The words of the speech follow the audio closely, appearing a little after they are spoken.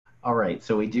All right,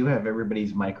 so we do have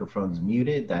everybody's microphones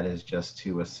muted. That is just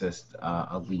to assist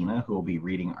Alina, who will be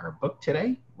reading our book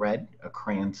today, Red, A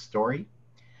Crayon Story.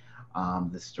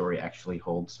 This story actually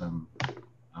holds some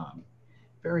um,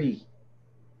 very,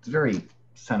 very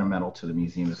sentimental to the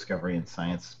Museum of Discovery and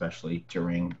Science, especially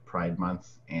during Pride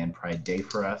Month and Pride Day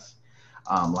for us.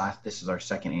 This is our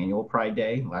second annual Pride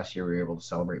Day. Last year we were able to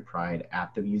celebrate Pride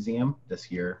at the museum.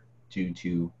 This year, due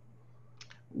to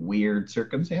weird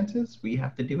circumstances, we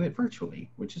have to do it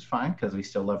virtually, which is fine because we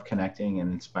still love connecting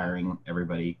and inspiring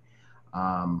everybody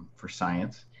for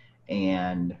science.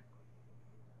 And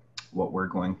what we're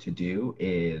going to do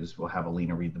is we'll have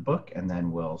Alina read the book, and then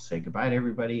we'll say goodbye to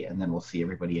everybody, and then we'll see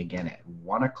everybody again at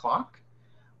 1 o'clock.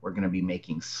 We're going to be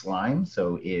making slime,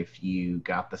 so if you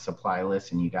got the supply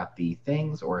list and you got the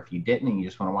things, or if you didn't and you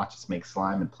just want to watch us make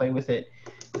slime and play with it,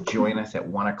 join us at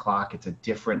 1 o'clock. It's a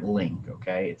different link,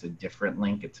 okay? It's a different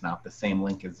link. It's not the same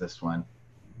link as this one.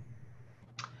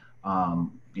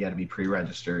 You got to be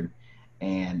pre-registered.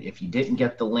 And if you didn't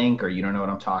get the link or you don't know what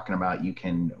I'm talking about, you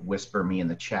can whisper me in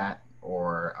the chat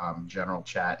or general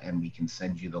chat, and we can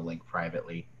send you the link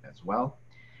privately as well.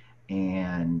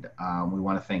 And we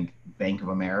want to thank Bank of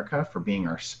America for being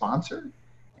our sponsor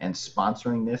and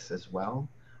sponsoring this as well.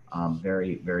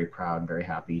 Very, very proud, very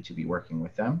happy to be working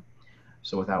with them.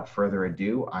 So without further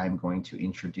ado, I'm going to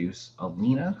introduce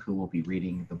Alina, who will be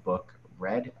reading the book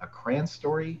Red, A Crayon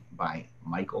Story by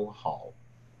Michael Hall.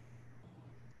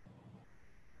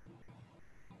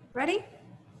 Ready?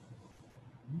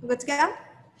 Good to go?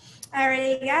 All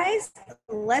right, guys,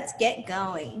 let's get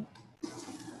going.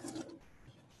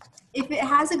 If it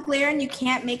has a glare and you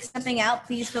can't make something out,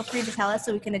 please feel free to tell us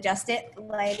so we can adjust it. The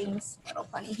lighting's a little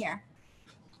funny here.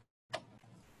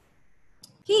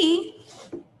 He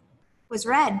was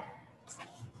red.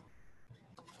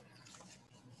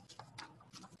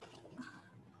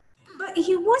 But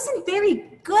he wasn't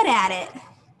very good at it.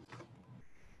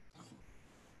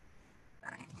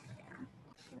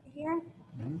 Here.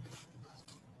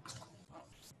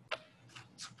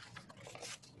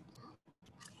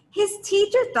 His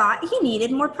teacher thought he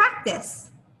needed more practice.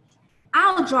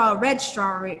 I'll draw a red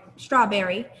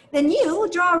strawberry, then you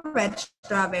draw a red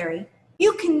strawberry.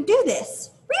 You can do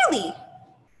this, really.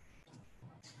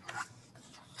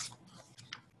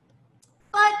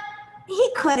 But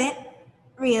he couldn't,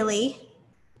 really.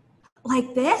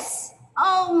 Like this?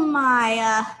 Oh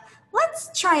my,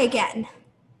 let's try again.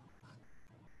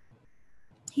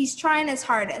 He's trying his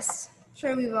hardest.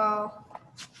 Sure, we've all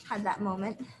had that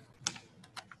moment.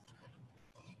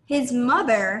 His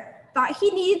mother thought he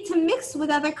needed to mix with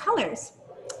other colors.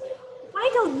 Why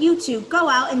don't you two go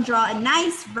out and draw a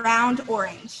nice round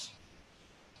orange?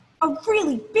 A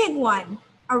really big one,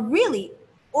 a really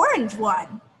orange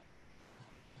one.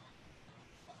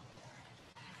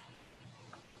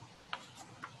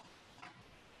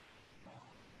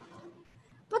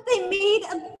 But they made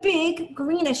a big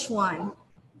greenish one.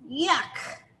 Yuck.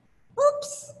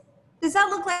 Oops. Does that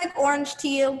look like orange to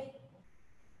you?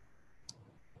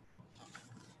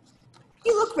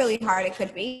 You look really hard, it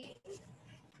could be.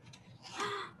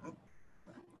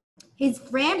 His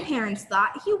grandparents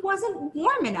thought he wasn't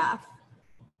warm enough.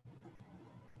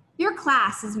 Your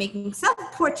class is making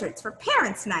self-portraits for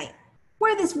Parents' Night.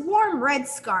 Wear this warm red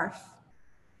scarf.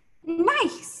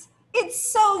 Nice.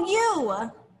 It's so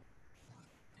you.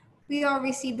 We all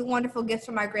received a wonderful gift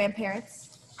from our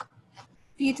grandparents.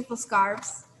 Beautiful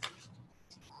scarves.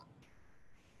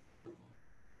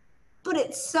 But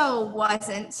it so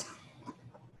wasn't.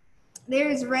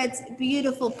 There's Red's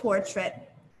beautiful portrait.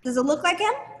 Does it look like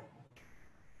him?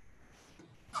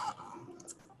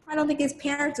 I don't think his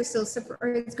parents are or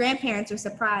his grandparents are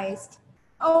surprised.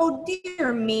 Oh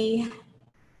dear me.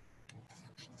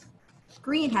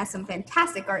 Green has some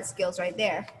fantastic art skills right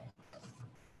there.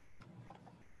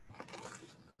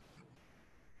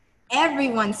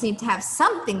 Everyone seemed to have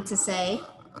something to say.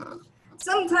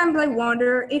 Sometimes I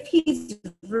wonder if he's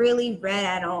really red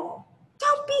at all.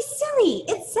 Don't be silly.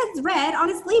 It says red on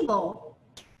his label.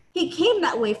 He came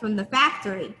that way from the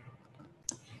factory.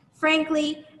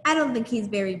 Frankly, I don't think he's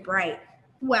very bright.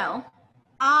 Well,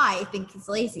 I think he's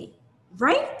lazy.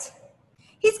 Right?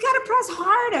 He's got to press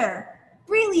harder.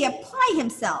 Really apply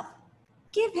himself.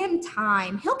 Give him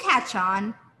time. He'll catch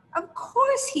on. Of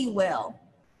course he will.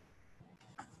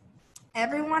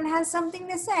 Everyone has something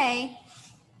to say.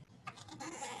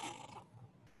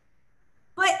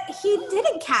 But he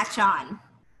didn't catch on.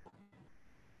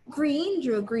 Green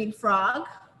drew a green frog.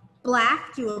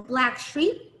 Black drew a black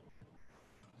sheep.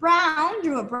 Brown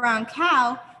drew a brown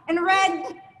cow. And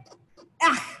red,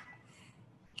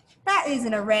 that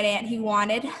isn't a red ant he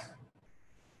wanted.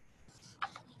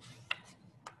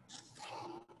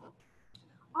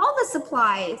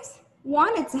 supplies,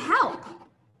 wanted to help.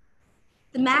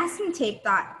 The masking tape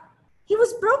thought he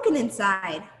was broken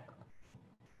inside.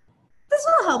 This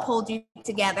will help hold you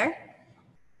together.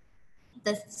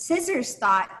 The scissors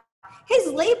thought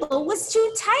his label was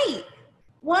too tight.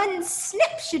 One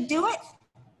snip should do it.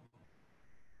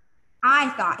 I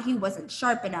thought he wasn't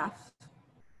sharp enough.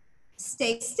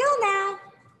 Stay still now.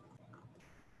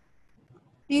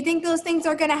 Do you think those things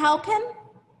are going to help him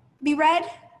be read?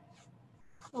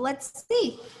 Well, let's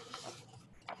see.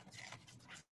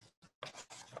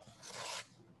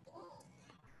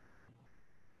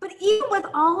 But even with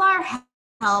all our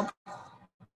help,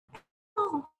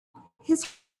 his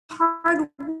hard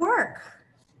work,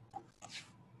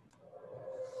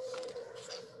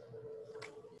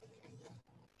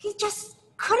 he just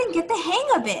couldn't get the hang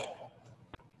of it.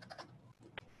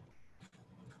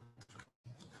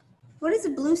 What does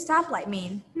a blue stoplight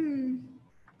mean?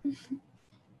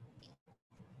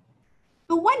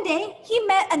 But one day, he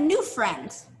met a new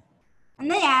friend, and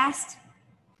they asked,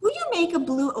 "Will you make a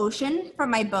blue ocean for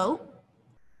my boat?"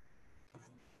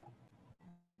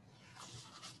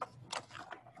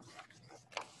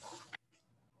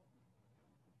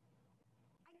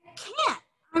 "I can't,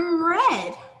 I'm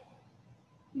red."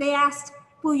 They asked,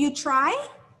 "Will you try?"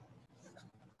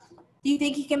 Do you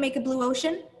think he can make a blue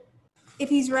ocean if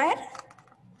he's red?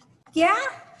 Yeah?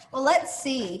 Well, let's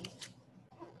see.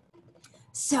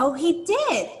 So he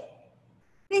did.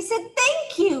 They said,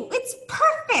 "Thank you, it's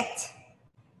perfect."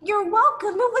 "You're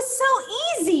welcome, it was so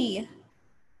easy."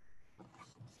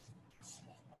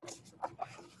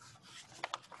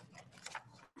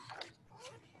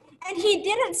 And he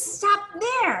didn't stop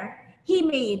there. He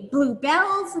made blue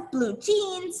bells, blue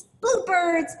jeans, blue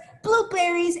birds,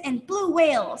 blueberries, and blue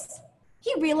whales.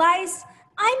 He realized,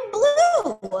 I'm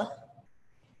blue.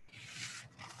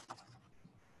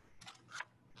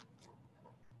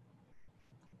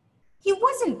 He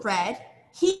wasn't red,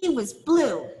 he was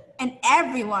blue, and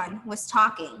everyone was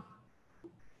talking.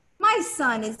 "My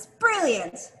son is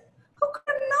brilliant. Who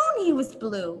could have known he was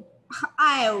blue?"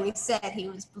 I always said he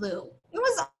was blue. It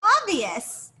was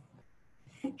obvious.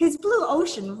 His blue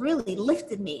ocean really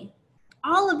lifted me.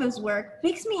 All of his work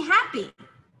makes me happy.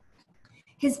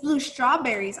 His blue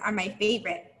strawberries are my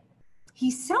favorite.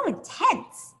 He's so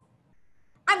intense.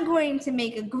 I'm going to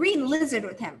make a green lizard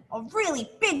with him, a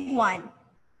really big one.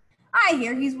 I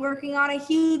hear he's working on a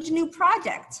huge new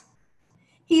project.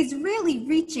 He's really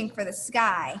reaching for the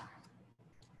sky.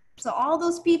 So all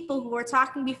those people who were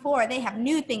talking before, they have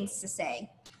new things to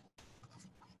say.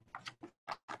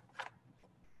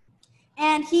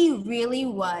 And he really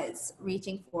was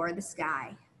reaching for the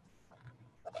sky.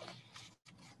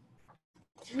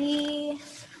 The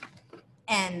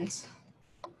end.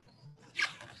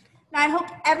 Now I hope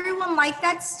everyone liked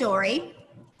that story.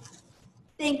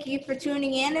 Thank you for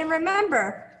tuning in, and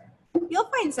remember, you'll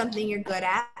find something you're good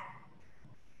at.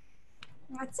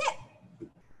 That's it.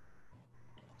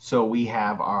 So we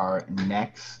have our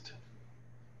next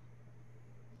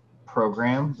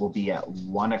program will be at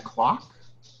 1 o'clock.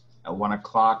 At 1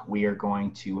 o'clock, we are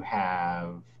going to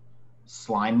have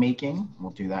slime making.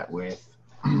 We'll do that with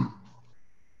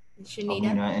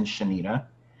Alina and Shanita.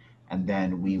 And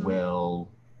then we will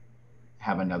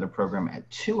have another program at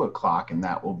 2 o'clock, and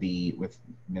that will be with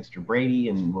Mr. Brady,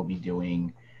 and we'll be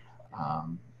doing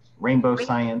rainbow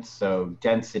science, so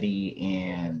density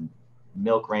and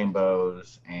milk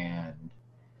rainbows and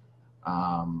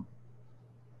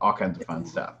all kinds of fun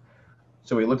stuff.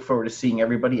 So we look forward to seeing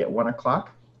everybody at 1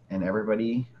 o'clock, and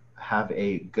everybody have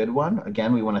a good one.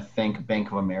 Again, we want to thank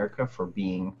Bank of America for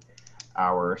being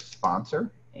our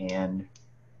sponsor, and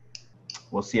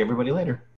we'll see everybody later.